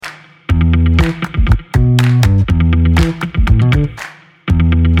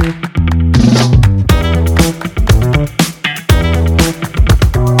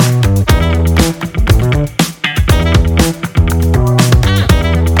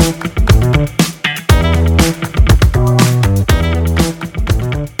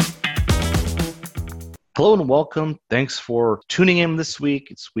Hello and welcome. Thanks for tuning in this week.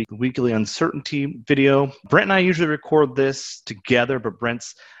 It's weekly uncertainty video. Brent and I usually record this together, but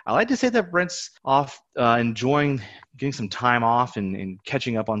I like to say that Brent's off enjoying getting some time off and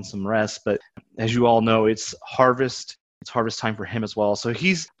catching up on some rest. But as you all know, it's harvest. It's harvest time for him as well. So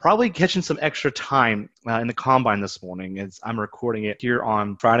he's probably catching some extra time in the combine this morning as I'm recording it here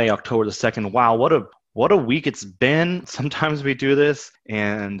on Friday, October the 2nd. Wow, what a week it's been. Sometimes we do this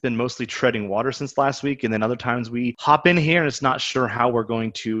and been mostly treading water since last week. And then other times we hop in here and it's not sure how we're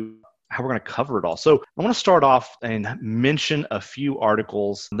going to cover it all. So I want to start off and mention a few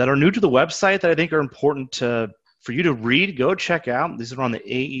articles that are new to the website that I think are important for you to read. Go check out. These are on the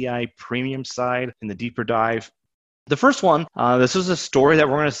AEI premium side in the deeper dive. The first one, this is a story that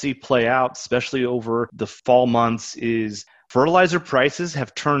we're going to see play out, especially over the fall months, is fertilizer prices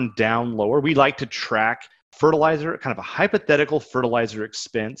have turned down lower. We like to track fertilizer, kind of a hypothetical fertilizer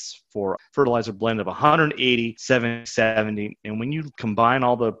expense for a fertilizer blend of 180, 70. And when you combine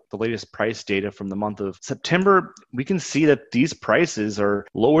all the latest price data from the month of September, we can see that these prices are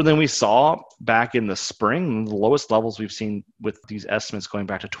lower than we saw back in the spring, the lowest levels we've seen with these estimates going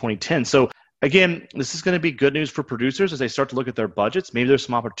back to 2010. So again, this is going to be good news for producers as they start to look at their budgets. Maybe there's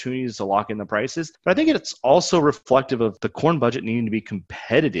some opportunities to lock in the prices, but I think it's also reflective of the corn budget needing to be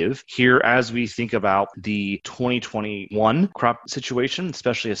competitive here as we think about the 2021 crop situation,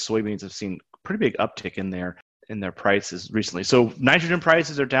 especially as soybeans have seen a pretty big uptick in their prices recently. So nitrogen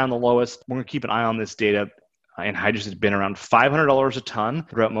prices are down the lowest. We're going to keep an eye on this data. Anhydrous has been around $500 a ton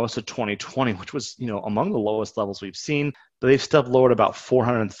throughout most of 2020, which was, among the lowest levels we've seen, but they've still lowered about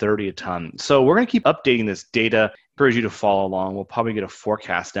 $430 a ton. So we're going to keep updating this data. Encourage you to follow along. We'll probably get a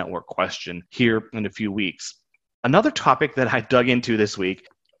Forecast Network question here in a few weeks. Another topic that I dug into this week,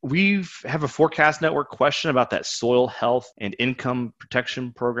 we have a Forecast Network question about that Soil Health and Income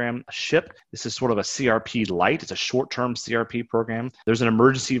Protection Program, SHIP. This is sort of a CRP light. It's a short-term CRP program. There's an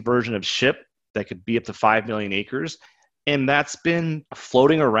emergency version of SHIP that could be up to 5 million acres. And that's been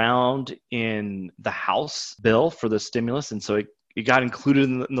floating around in the House bill for the stimulus. And so it got included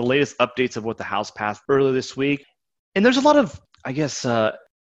in the latest updates of what the House passed earlier this week. And there's a lot of,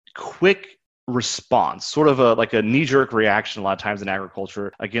 quick response, sort of like a knee-jerk reaction a lot of times in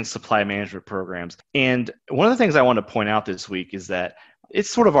agriculture against supply management programs. And one of the things I want to point out this week is that it's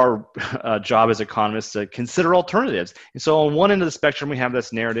sort of our job as economists to consider alternatives. And so on one end of the spectrum, we have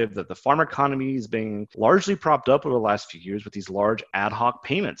this narrative that the farm economy is being largely propped up over the last few years with these large ad hoc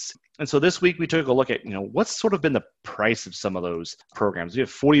payments. And so this week we took a look at, what's sort of been the price of some of those programs. We have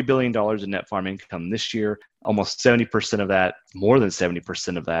 $40 billion in net farm income this year. Almost 70% of that, more than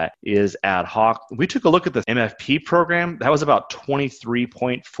 70% of that is ad hoc. We took a look at the MFP program. That was about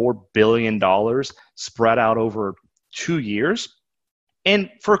 $23.4 billion spread out over 2 years.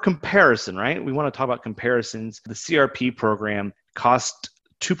 And for comparison, right, we want to talk about comparisons. The CRP program cost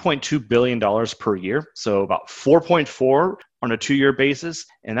 $2.2 billion per year, so about 4.4 on a 2-year basis.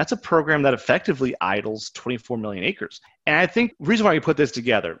 And that's a program that effectively idles 24 million acres. And I think the reason why we put this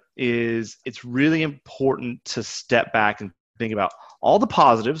together is it's really important to step back and think about all the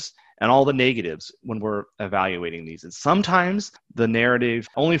positives and all the negatives when we're evaluating these. And sometimes the narrative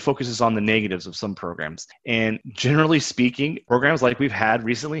only focuses on the negatives of some programs. And generally speaking, programs like we've had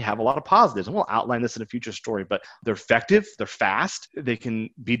recently have a lot of positives. And we'll outline this in a future story, but they're effective, they're fast, they can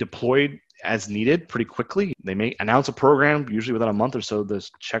be deployed as needed pretty quickly. They may announce a program, usually within a month or so, those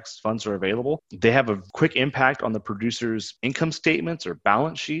funds are available. They have a quick impact on the producer's income statements or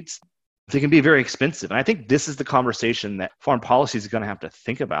balance sheets. They can be very expensive. And I think this is the conversation that foreign policy is going to have to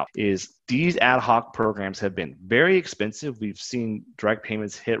think about is these ad hoc programs have been very expensive. We've seen direct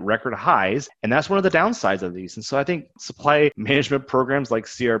payments hit record highs, and that's one of the downsides of these. And so I think supply management programs like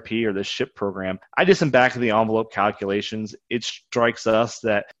CRP or the SHIP program, I did some back of the envelope calculations. It strikes us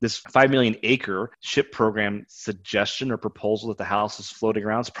that this 5 million acre SHIP program suggestion or proposal that the House is floating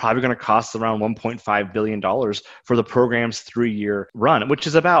around is probably going to cost around $1.5 billion for the program's 3-year run, which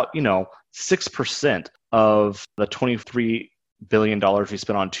is about, 6% of the $23 billion we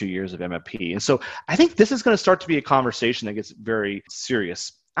spent on 2 years of MFP. And so I think this is going to start to be a conversation that gets very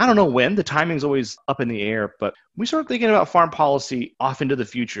serious. I don't know when, the timing's always up in the air, but we start thinking about farm policy off into the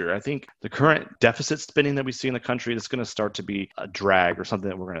future. I think the current deficit spending that we see in the country is going to start to be a drag or something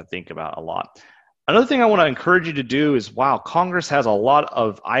that we're going to think about a lot. Another thing I want to encourage you to do is, Congress has a lot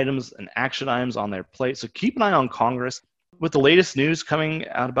of items and action items on their plate. So keep an eye on Congress. With the latest news coming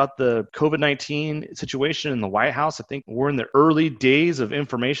out about the COVID-19 situation in the White House, I think we're in the early days of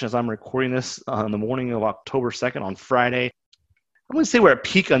information as I'm recording this on the morning of October 2nd on Friday. I wouldn't say we're at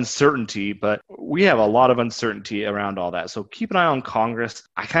peak uncertainty, but we have a lot of uncertainty around all that. So keep an eye on Congress.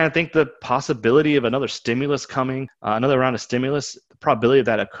 I kind of think the possibility of another stimulus coming, another round of stimulus, the probability of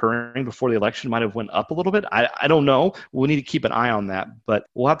that occurring before the election might have went up a little bit. I don't know. We'll need to keep an eye on that, but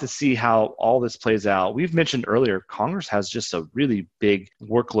we'll have to see how all this plays out. We've mentioned earlier, Congress has just a really big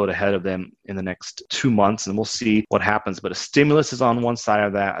workload ahead of them in the next 2 months, and we'll see what happens. But a stimulus is on one side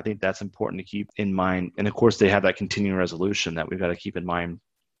of that. I think that's important to keep in mind. And of course, they have that continuing resolution that we've got to keep in mind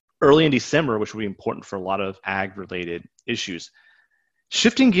early in December, which will be important for a lot of ag-related issues.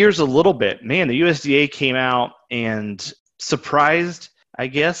 Shifting gears a little bit, man, the USDA came out and surprised, I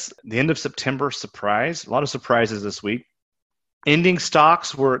guess, the end of September surprise. A lot of surprises this week. Ending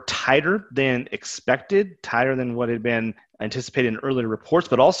stocks were tighter than expected, tighter than what had been anticipated in earlier reports,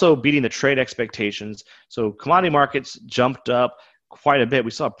 but also beating the trade expectations. So commodity markets jumped up quite a bit. We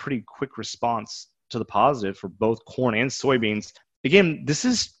saw a pretty quick response to the positive for both corn and soybeans. Again, this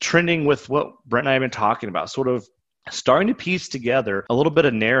is trending with what Brent and I have been talking about, sort of starting to piece together a little bit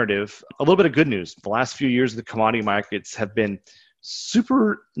of narrative, a little bit of good news. The last few years, the commodity markets have been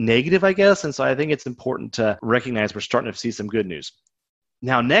super negative, I guess. And so I think it's important to recognize we're starting to see some good news.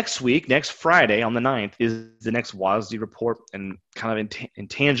 Now, next week, next Friday on the 9th, is the next WASDE report. And kind of in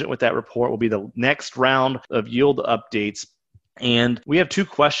tangent with that report will be the next round of yield updates. And we have two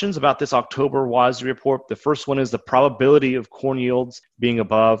questions about this October WASDE report. The first one is the probability of corn yields being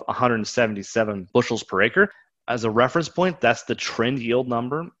above 177 bushels per acre. As a reference point, that's the trend yield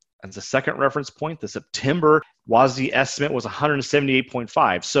number. As a second reference point, the September WASDE estimate was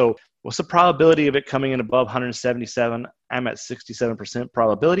 178.5. So what's the probability of it coming in above 177? I'm at 67%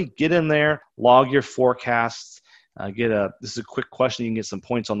 probability. Get in there, log your forecasts. This is a quick question. You can get some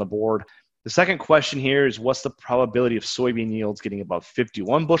points on the board. The second question here is what's the probability of soybean yields getting above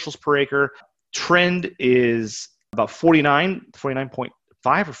 51 bushels per acre? Trend is about 49.5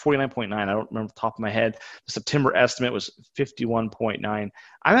 or 49.9. I don't remember the top of my head. The September estimate was 51.9.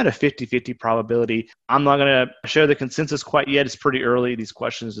 I'm at a 50-50 probability. I'm not going to share the consensus quite yet. It's pretty early. These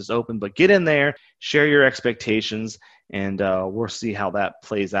questions is open, but get in there, share your expectations, and we'll see how that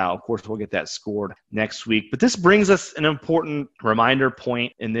plays out. Of course, we'll get that scored next week. But this brings us an important reminder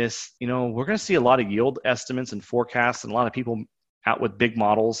point in this. We're going to see a lot of yield estimates and forecasts and a lot of people out with big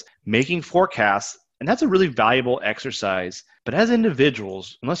models making forecasts. And that's a really valuable exercise. But as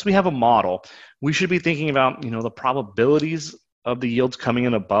individuals, unless we have a model, we should be thinking about, the probabilities of the yields coming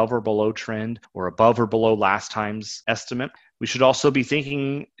in above or below trend or above or below last time's estimate. We should also be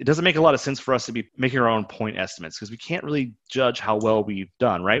thinking, it doesn't make a lot of sense for us to be making our own point estimates because we can't really judge how well we've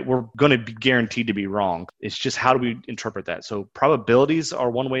done, right? We're going to be guaranteed to be wrong. It's just how do we interpret that? So probabilities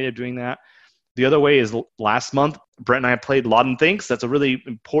are one way of doing that. The other way is last month, Brent and I played Loudon Thinks. That's a really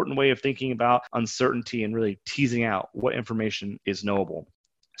important way of thinking about uncertainty and really teasing out what information is knowable.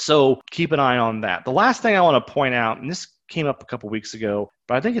 So keep an eye on that. The last thing I want to point out, and this came up a couple weeks ago,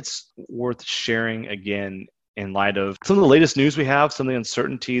 but I think it's worth sharing again in light of some of the latest news we have, some of the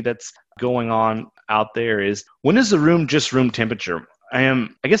uncertainty that's going on out there is, when is the room just room temperature? I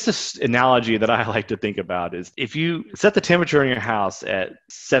guess this analogy that I like to think about is if you set the temperature in your house at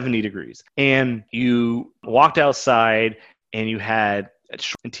 70 degrees and you walked outside and you had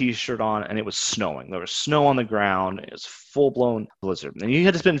a t-shirt on and it was snowing. There was snow on the ground. It was full-blown blizzard. And you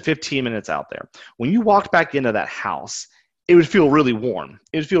had to spend 15 minutes out there. When you walked back into that house, it would feel really warm.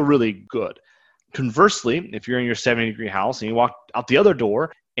 It would feel really good. Conversely, if you're in your 70-degree house and you walked out the other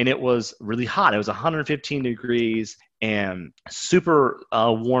door and it was really hot, it was 115 degrees and super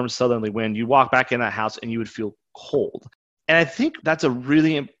warm southerly wind, you walk back in that house and you would feel cold. And I think that's a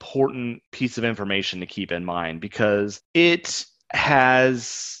really important piece of information to keep in mind because it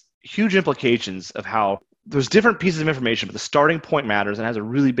has huge implications of how there's different pieces of information, but the starting point matters and has a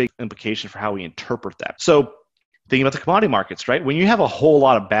really big implication for how we interpret that. So thinking about the commodity markets, right? When you have a whole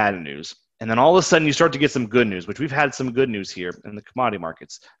lot of bad news, and then all of a sudden you start to get some good news, which we've had some good news here in the commodity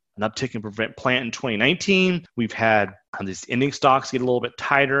markets. An uptick in prevent plant in 2019. We've had these ending stocks get a little bit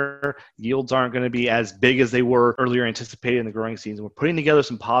tighter. Yields aren't going to be as big as they were earlier anticipated in the growing season. We're putting together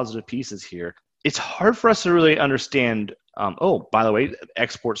some positive pieces here. It's hard for us to really understand, by the way,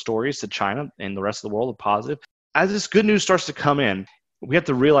 export stories to China and the rest of the world are positive. As this good news starts to come in, we have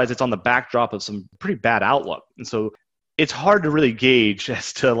to realize it's on the backdrop of some pretty bad outlook. And so it's hard to really gauge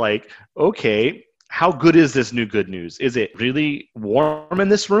as to okay, how good is this new good news? Is it really warm in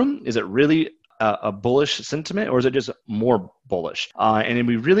this room? Is it really a bullish sentiment, or is it just more bullish? And then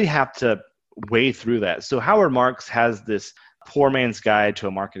we really have to weigh through that. So Howard Marks has this poor man's guide to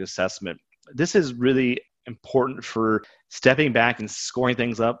a market assessment. This is really important for stepping back and scoring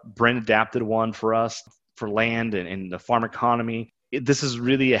things up. Brent adapted one for us for land and the farm economy. this is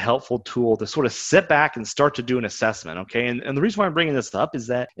really a helpful tool to sort of sit back and start to do an assessment, okay? And the reason why I'm bringing this up is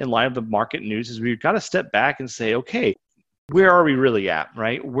that in light of the market news is we've got to step back and say, okay, where are we really at,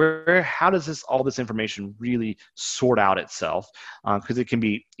 right? How does all this information really sort out itself? Because it can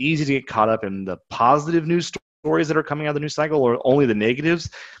be easy to get caught up in the positive news stories that are coming out of the news cycle or only the negatives.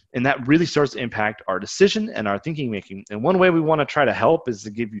 And that really starts to impact our decision and our thinking making. And one way we want to try to help is to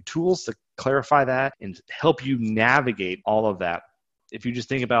give you tools to clarify that and help you navigate all of that. If you just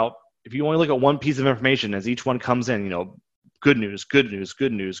think about, if you only look at one piece of information as each one comes in, good news, good news,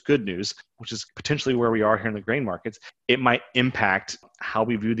 good news, good news, which is potentially where we are here in the grain markets, it might impact how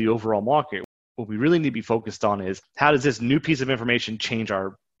we view the overall market. What we really need to be focused on is how does this new piece of information change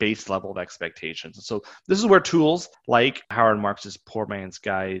our base level of expectations? So this is where tools like Howard Marks's Poor Man's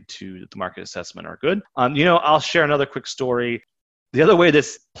Guide to the Market Assessment are good. I'll share another quick story. The other way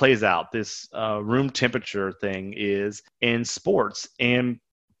this plays out, this room temperature thing, is in sports. And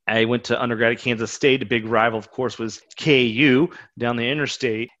I went to undergrad at Kansas State. A big rival, of course, was KU down the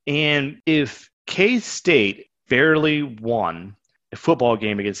interstate. And if K-State barely won a football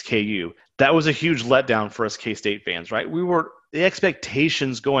game against KU, that was a huge letdown for us K-State fans, right? The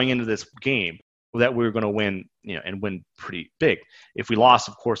expectations going into this game were that we were going to win, and win pretty big. If we lost,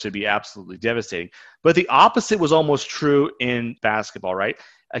 of course, it'd be absolutely devastating. But the opposite was almost true in basketball, right?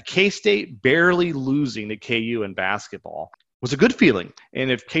 A K-State barely losing to KU in basketball was a good feeling.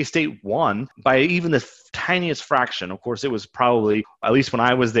 And if K-State won by even the tiniest fraction, of course, it was probably, at least when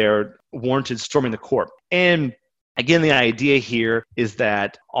I was there, warranted storming the court. And again, the idea here is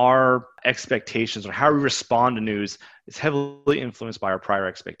that our expectations or how we respond to news is heavily influenced by our prior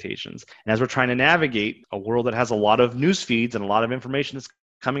expectations. And as we're trying to navigate a world that has a lot of news feeds and a lot of information that's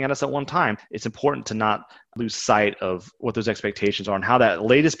coming at us at one time, it's important to not lose sight of what those expectations are and how that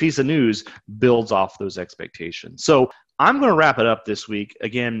latest piece of news builds off those expectations. So I'm going to wrap it up this week.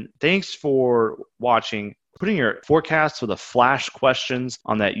 Again, thanks for watching. Putting your forecasts for the flash questions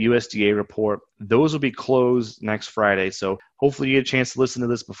on that USDA report. Those will be closed next Friday. So hopefully you get a chance to listen to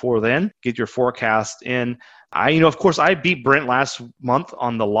this before then. Get your forecast in. Of course, I beat Brent last month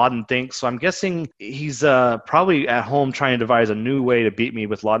on the Laud & Think. So I'm guessing he's probably at home trying to devise a new way to beat me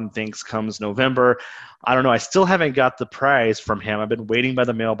with Laud & Thinks comes November. I don't know. I still haven't got the prize from him. I've been waiting by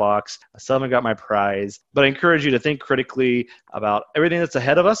the mailbox. I still haven't got my prize. But I encourage you to think critically about everything that's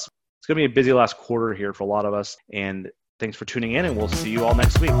ahead of us. It's going to be a busy last quarter here for a lot of us. And thanks for tuning in, and we'll see you all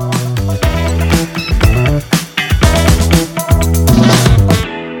next week.